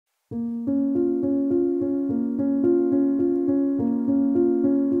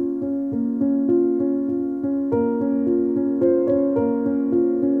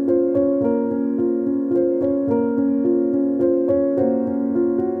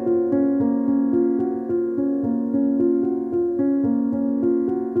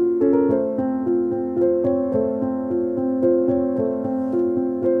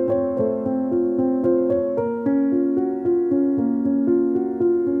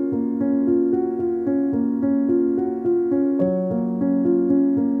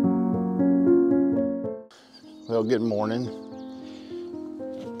Well, good morning.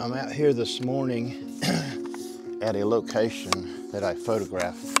 I'm out here this morning at a location that I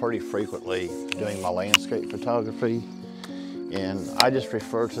photograph pretty frequently doing my landscape photography. And I just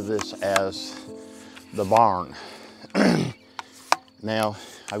refer to this as the barn. Now,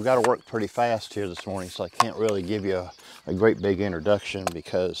 I've got to work pretty fast here this morning, so I can't really give you a great big introduction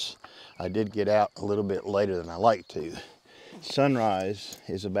because I did get out a little bit later than I like to. Sunrise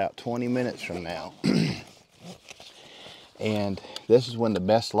is about 20 minutes from now. And this is when the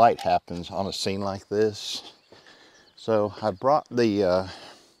best light happens on a scene like this. So I brought the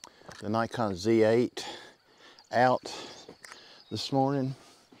Nikon Z8 out this morning,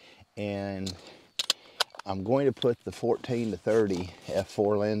 and I'm going to put the 14 to 30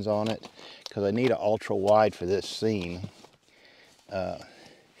 f4 lens on it because I need an ultra wide for this scene to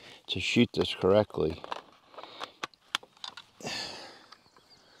shoot this correctly.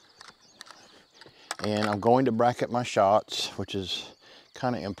 And I'm going to bracket my shots, which is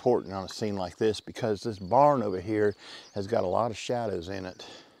kind of important on a scene like this because this barn over here has got a lot of shadows in it.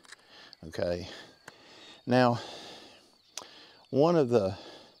 Okay. Now, one of the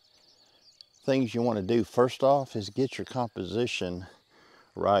things you want to do first off is get your composition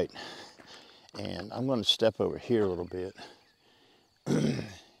right. And I'm going to step over here a little bit. And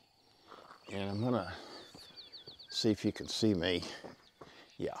I'm going to see if you can see me.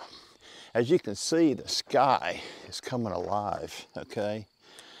 Yeah. As you can see, the sky is coming alive, okay?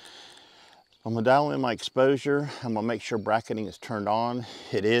 I'm gonna dial in my exposure. I'm gonna make sure bracketing is turned on.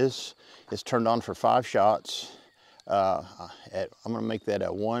 It is. It's turned on for 5 shots. I'm gonna make that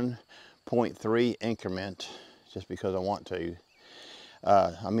a 1.3 increment just because I want to.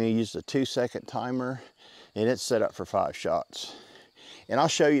 I'm gonna use the 2-second timer, and it's set up for 5 shots. And I'll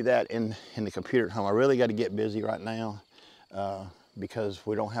show you that in the computer at home. I really gotta get busy right now. Because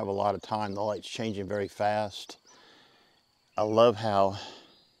we don't have a lot of time. The light's changing very fast. I love how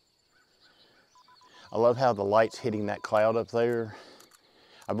the light's hitting that cloud up there.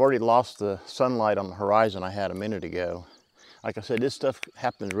 I've already lost the sunlight on the horizon I had a minute ago. Like I said, this stuff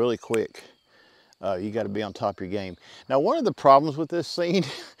happens really quick. You got to be on top of your game. Now, one of the problems with this scene,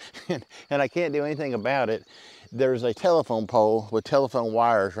 and I can't do anything about it, there's a telephone pole with telephone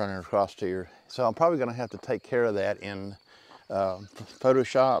wires running across here. So I'm probably going to have to take care of that in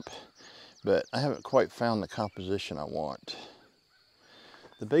Photoshop, but I haven't quite found the composition I want.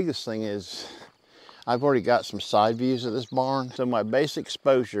 The biggest thing is I've already got some side views of this barn. So my base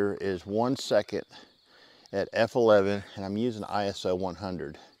exposure is 1 second at f11, and I'm using ISO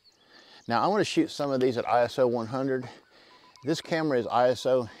 100. Now I want to shoot some of these at ISO 100. This camera is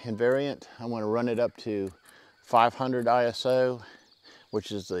ISO invariant. I'm going to run it up to 500 ISO,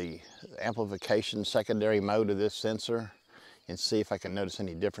 which is the amplification secondary mode of this sensor, and see if I can notice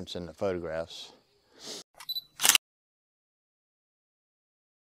any difference in the photographs.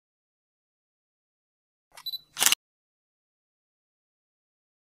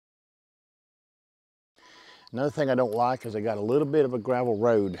 Another thing I don't like is I got a little bit of a gravel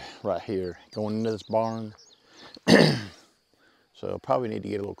road right here going into this barn. So I probably need to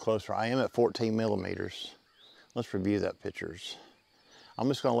get a little closer. I am at 14 millimeters. Let's review that pictures. I'm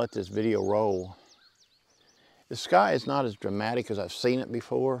just gonna let this video roll. The sky is not as dramatic as I've seen it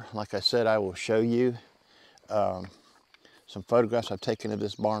before. Like I said, I will show you some photographs I've taken of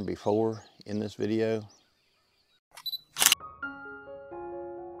this barn before in this video.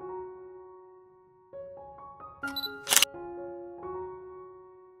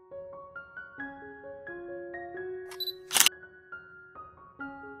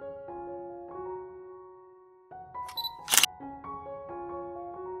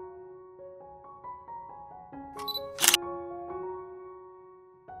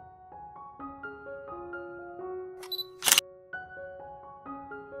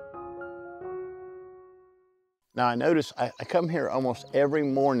 Now I notice I come here almost every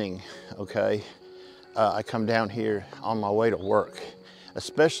morning, okay? I come down here on my way to work,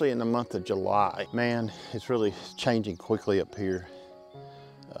 especially in the month of July. Man, it's really changing quickly up here.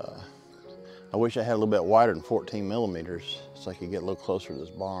 I wish I had a little bit wider than 14 millimeters so I could get a little closer to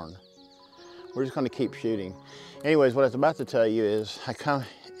this barn. We're just gonna keep shooting. Anyways, what I was about to tell you is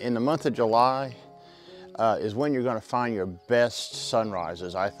in the month of July is when you're gonna find your best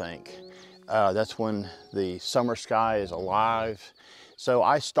sunrises, I think. That's when the summer sky is alive. So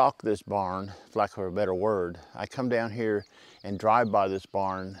I stalk this barn, for lack of a better word. I come down here and drive by this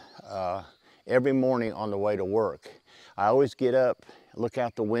barn every morning on the way to work. I always get up, look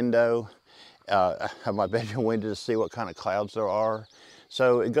out the window, have my bedroom window to see what kind of clouds there are.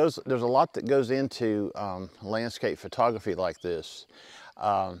 So there's a lot that goes into landscape photography like this.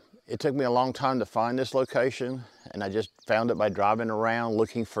 It took me a long time to find this location, and I just found it by driving around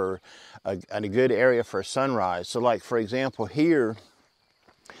looking for a good area for a sunrise. So like, for example, here,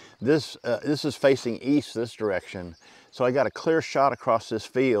 this is facing east this direction. So I got a clear shot across this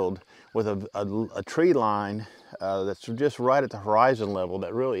field with a tree line that's just right at the horizon level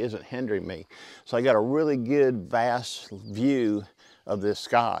that really isn't hindering me. So I got a really good vast view of this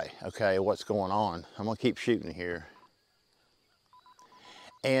sky, okay, what's going on. I'm gonna keep shooting here.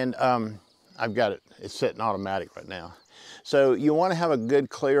 And I've got it's setting automatic right now. So you want to have a good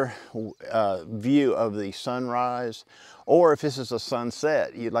clear view of the sunrise, or if this is a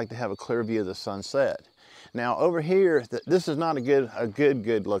sunset, you'd like to have a clear view of the sunset. Now over here, this is not a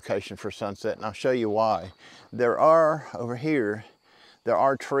good location for sunset, and I'll show you why. Over here, there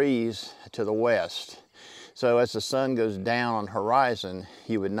are trees to the west. So as the sun goes down on the horizon,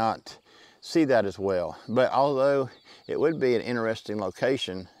 you would not see that as well. But although it would be an interesting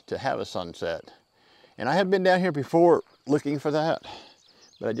location to have a sunset. And I have been down here before looking for that,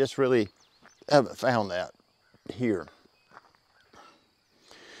 but I just really haven't found that here.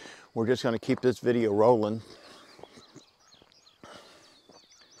 We're just going to keep this video rolling.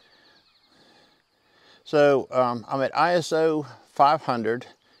 So I'm at ISO 500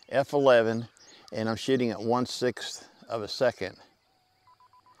 f11, and I'm shooting at 1/6 of a second.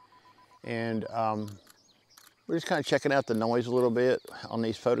 And we're just kind of checking out the noise a little bit on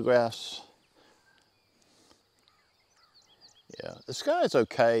these photographs. Yeah, the sky is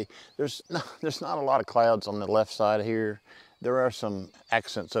okay. There's not a lot of clouds on the left side here. There are some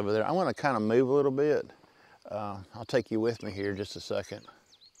accents over there. I want to kind of move a little bit. I'll take you with me here just a second.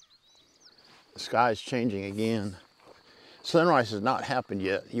 The sky is changing again. Sunrise has not happened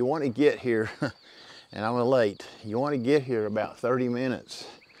yet. You want to get here, and I'm late. You want to get here about 30 minutes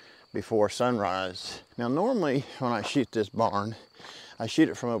before sunrise. Now normally when I shoot this barn, I shoot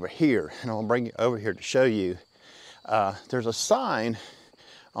it from over here, and I'll bring it over here to show you. There's a sign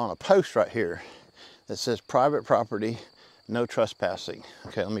on a post right here that says private property, no trespassing.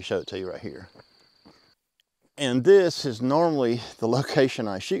 Okay, let me show it to you right here. And this is normally the location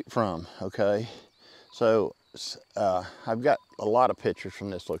I shoot from, okay? So I've got a lot of pictures from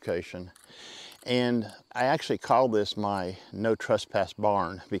this location. And I actually call this my no trespass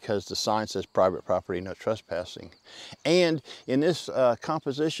barn because the sign says private property, no trespassing. And in this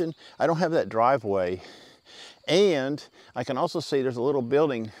composition, I don't have that driveway. And I can also see there's a little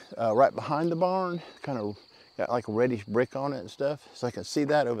building right behind the barn, kind of got like a reddish brick on it and stuff. So I can see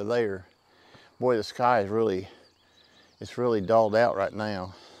that over there. Boy, the sky is it's really dulled out right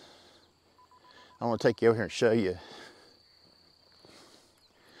now. I want to take you over here and show you.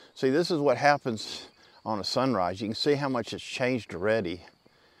 See, this is what happens on a sunrise. You can see how much it's changed already.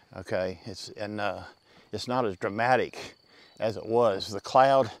 Okay, it's not as dramatic as it was. The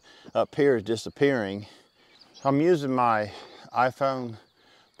cloud up here is disappearing. I'm using my iPhone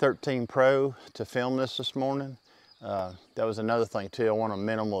 13 Pro to film this morning. That was another thing too. I want a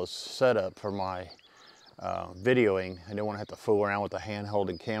minimalist setup for my videoing. I didn't want to have to fool around with the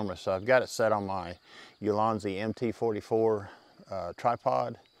hand-holding camera, so I've got it set on my Ulanzi MT44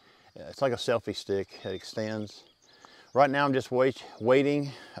 tripod. It's like a selfie stick. It extends. Right now I'm just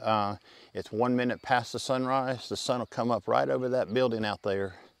waiting. It's 1 minute past the sunrise. The sun will come up right over that building out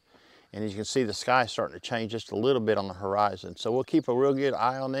there. And as you can see, the sky is starting to change just a little bit on the horizon. So we'll keep a real good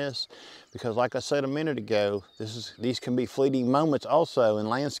eye on this because like I said a minute ago, these can be fleeting moments also in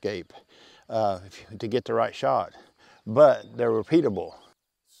landscape to get the right shot, but they're repeatable.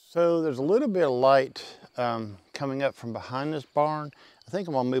 So there's a little bit of light coming up from behind this barn. I think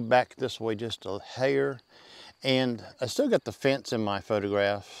I'm gonna move back this way just a hair. And I still got the fence in my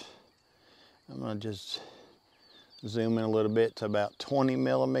photograph. I'm gonna just zoom in a little bit to about 20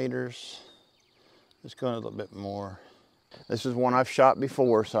 millimeters. Just going a little bit more. This is one I've shot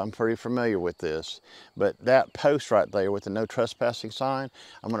before, so I'm pretty familiar with this. But that post right there with the no trespassing sign,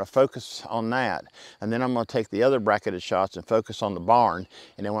 I'm gonna focus on that. And then I'm gonna take the other bracketed shots and focus on the barn.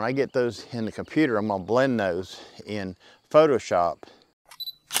 And then when I get those in the computer, I'm gonna blend those in Photoshop.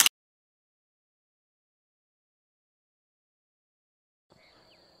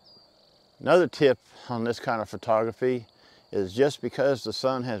 Another tip on this kind of photography is just because the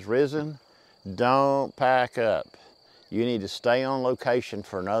sun has risen, don't pack up. You need to stay on location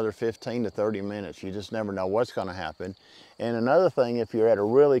for another 15 to 30 minutes. You just never know what's going to happen. And another thing, if you're at a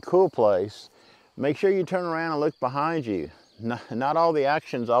really cool place, make sure you turn around and look behind you. Not all the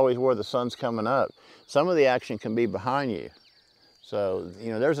action's always where the sun's coming up. Some of the action can be behind you. So,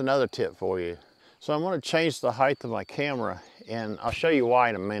 you know, there's another tip for you. So I'm going to change the height of my camera, and I'll show you why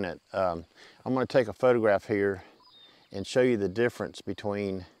in a minute. I'm going to take a photograph here and show you the difference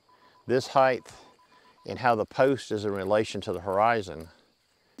between this height and how the post is in relation to the horizon.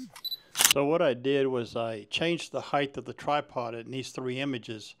 So what I did was I changed the height of the tripod in these three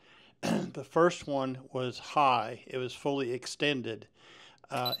images. The first one was high, it was fully extended.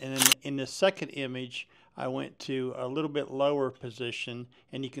 And then in the second image, I went to a little bit lower position,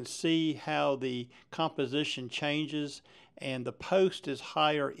 and you can see how the composition changes and the post is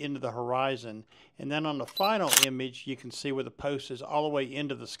higher into the horizon. And then on the final image, you can see where the post is all the way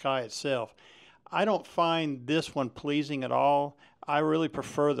into the sky itself. I don't find this one pleasing at all. I really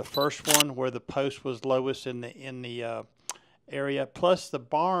prefer the first one where the post was lowest in the area. Plus, the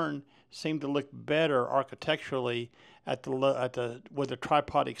barn seemed to look better architecturally at the where the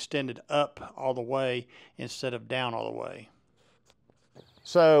tripod extended up all the way instead of down all the way.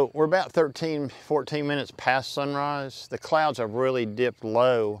 So we're about 13, 14 minutes past sunrise. The clouds have really dipped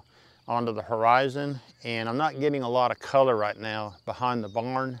low onto the horizon, and I'm not getting a lot of color right now behind the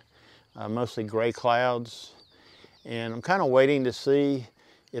barn, mostly gray clouds. And I'm kind of waiting to see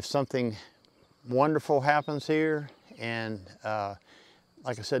if something wonderful happens here. And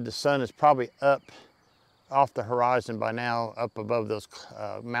like I said, the sun is probably up off the horizon by now, up above those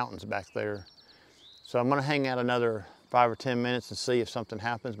mountains back there. So I'm gonna hang out another 5 or 10 minutes and see if something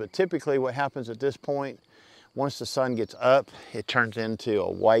happens. But typically what happens at this point, once the sun gets up, it turns into a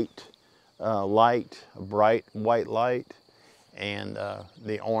white light, a bright white light, and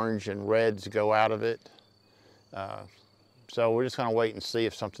the orange and reds go out of it. So we're just gonna wait and see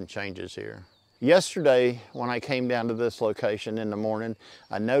if something changes here. Yesterday, when I came down to this location in the morning,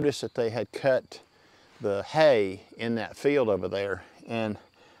 I noticed that they had cut the hay in that field over there. And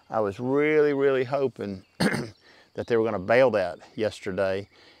I was really, really hoping that they were gonna bale that yesterday.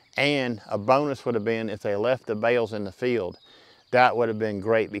 And a bonus would have been if they left the bales in the field. That would have been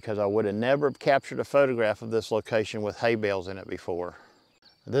great, because I would have never captured a photograph of this location with hay bales in it before.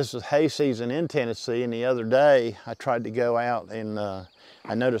 This is hay season in Tennessee, and the other day I tried to go out and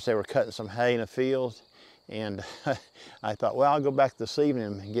I noticed they were cutting some hay in a field, and I thought, well, I'll go back this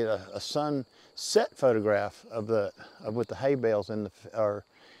evening and get a sunset photograph of with the hay bales in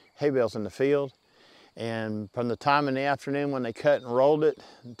the field. And from the time in the afternoon when they cut and rolled it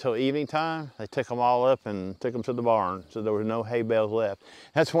until evening time, they took them all up and took them to the barn, so there were no hay bales left.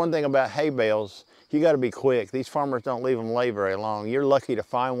 That's one thing about hay bales. You got to be quick. These farmers don't leave them lay very long. You're lucky to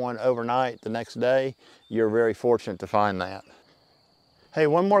find one overnight the next day. You're very fortunate to find that. Hey,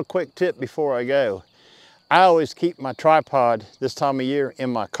 one more quick tip before I go. I always keep my tripod this time of year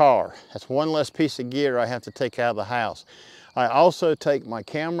in my car. That's one less piece of gear I have to take out of the house. I also take my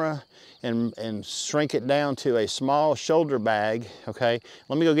camera and shrink it down to a small shoulder bag, okay?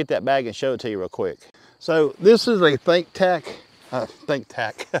 Let me go get that bag and show it to you real quick. So this is a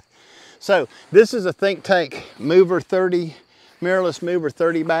So this is a Think Tank Mover 30, mirrorless Mover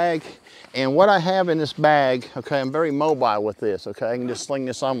 30 bag. And what I have in this bag, okay, I'm very mobile with this, okay? I can just sling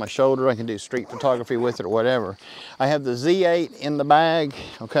this on my shoulder. I can do street photography with it or whatever. I have the Z8 in the bag,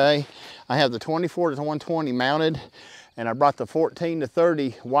 okay? I have the 24 to 120 mounted, and I brought the 14 to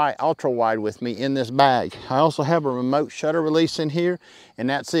 30 wide, ultra wide with me in this bag. I also have a remote shutter release in here, and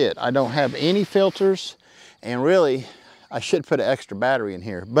that's it. I don't have any filters, and really, I should put an extra battery in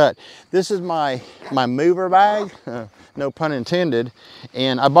here, but this is my mover bag, no pun intended,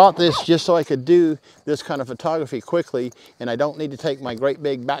 and I bought this just so I could do this kind of photography quickly, and I don't need to take my great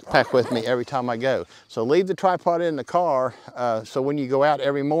big backpack with me every time I go. So leave the tripod in the car, so when you go out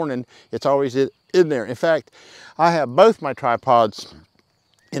every morning, it's always in there. In fact, I have both my tripods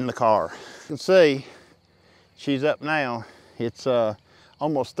in the car. You can see she's up now. It's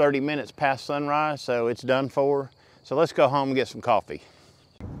almost 30 minutes past sunrise, so it's done for. So let's go home and get some coffee.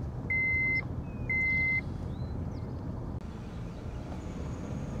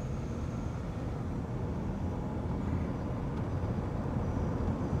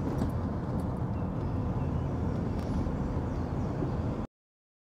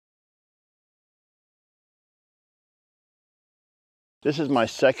 This is my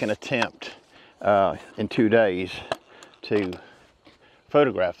second attempt in 2 days to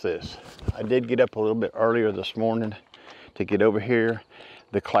photograph this. I did get up a little bit earlier this morning to get over here.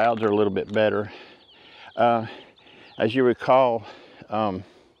 The clouds are a little bit better. As you recall from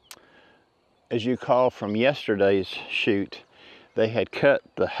yesterday's shoot, they had cut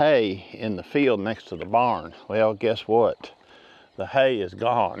the hay in the field next to the barn. Well, guess what? The hay is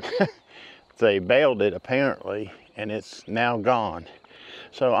gone. They baled it apparently, and it's now gone.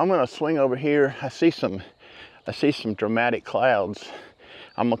 So I'm gonna swing over here. I see some dramatic clouds.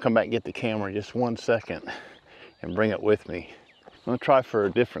 I'm gonna come back and get the camera in just 1 second and bring it with me. I'm gonna try for a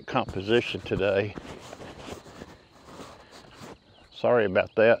different composition today. Sorry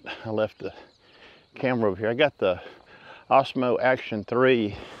about that. I left the camera over here. I got the Osmo Action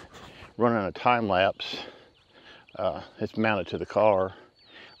 3 running a time lapse. It's mounted to the car.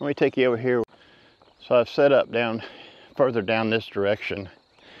 Let me take you over here. So I've set up further down this direction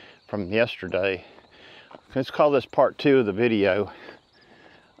from yesterday. Let's call this part 2 of the video,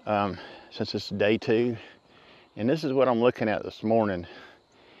 since it's day 2. And this is what I'm looking at this morning.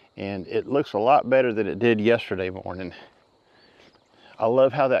 And it looks a lot better than it did yesterday morning. I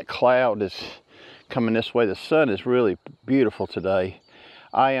love how that cloud is coming this way. The sun is really beautiful today.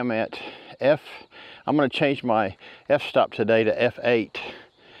 I am at I'm going to change my f-stop today to f8.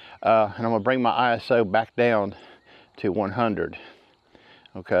 And I'm going to bring my ISO back down to 100.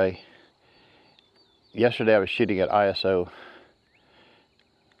 Okay. Yesterday I was shooting at ISO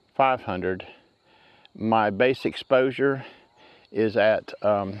 500. My base exposure is at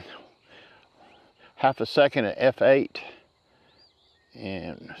half a second at f8.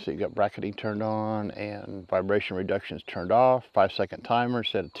 And so you got bracketing turned on and vibration reduction is turned off. 5-second timer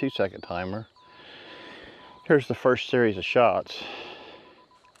instead of 2-second timer. Here's the first series of shots.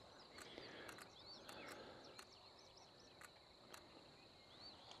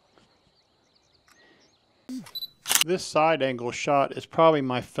 This side angle shot is probably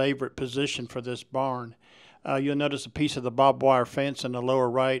my favorite position for this barn. You'll notice a piece of the barbed wire fence in the lower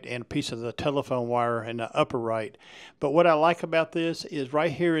right and a piece of the telephone wire in the upper right. But what I like about this is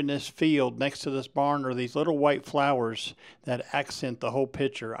right here in this field next to this barn are these little white flowers that accent the whole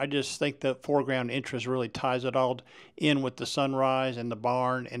picture. I just think the foreground interest really ties it all in with the sunrise and the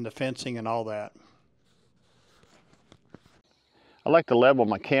barn and the fencing and all that. I like to level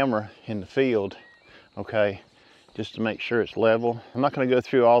my camera in the field, okay, just to make sure it's level. I'm not going to go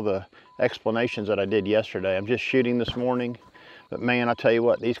through all the explanations that I did yesterday. I'm just shooting this morning, but man, I tell you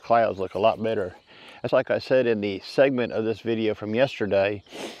what, these clouds look a lot better. It's like I said in the segment of this video from yesterday,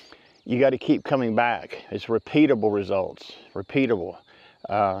 you got to keep coming back. It's repeatable results, repeatable.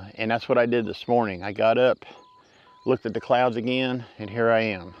 And that's what I did this morning. I got up, looked at the clouds again, and here I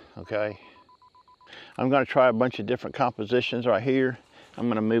am, okay? I'm going to try a bunch of different compositions right here. I'm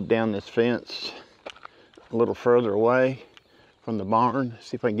going to move down this fence a little further away from the barn,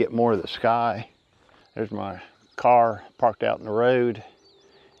 see if I can get more of the sky. There's my car parked out in the road,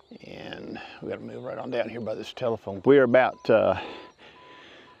 and we got to move right on down here by this telephone. We're about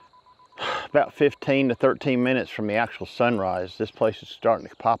 15 to 13 minutes from the actual sunrise. This place is starting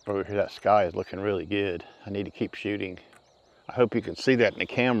to pop over here. That sky is looking really good. I need to keep shooting. I hope you can see that in the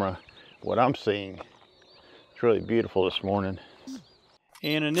camera, what I'm seeing. It's really beautiful this morning.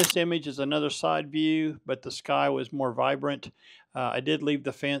 And in this image is another side view, but the sky was more vibrant. I did leave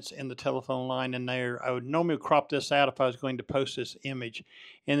the fence and the telephone line in there. I would normally crop this out if I was going to post this image.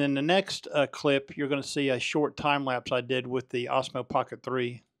 And then the next clip, you're going to see a short time lapse I did with the Osmo Pocket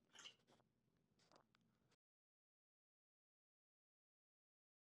 3.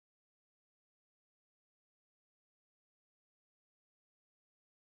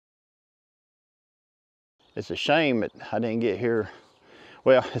 It's a shame that I didn't get here.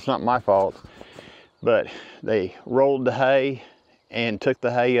 Well, it's not my fault, but they rolled the hay and took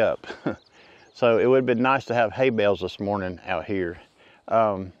the hay up. So it would have been nice to have hay bales this morning out here.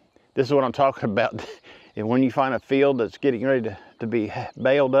 This is what I'm talking about. And when you find a field that's getting ready to be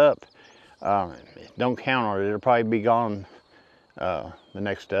baled up, don't count on it. It'll probably be gone the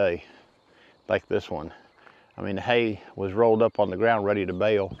next day, like this one. I mean, the hay was rolled up on the ground ready to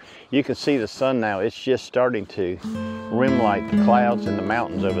bale. You can see the sun now. It's just starting to rim light the clouds in the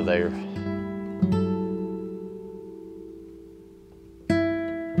mountains over there.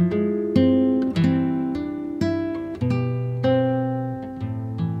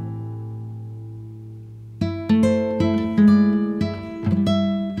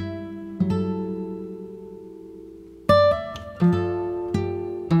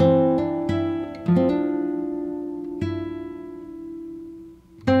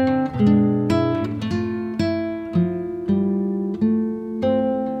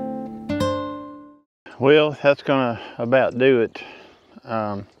 Well, that's gonna about do it.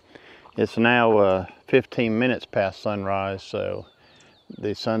 It's now 15 minutes past sunrise, so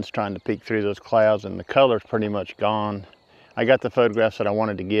the sun's trying to peek through those clouds and the color's pretty much gone. I got the photographs that I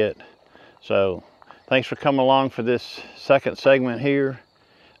wanted to get. So thanks for coming along for this second segment here.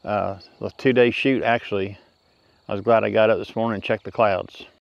 The 2-day shoot, actually. I was glad I got up this morning and checked the clouds.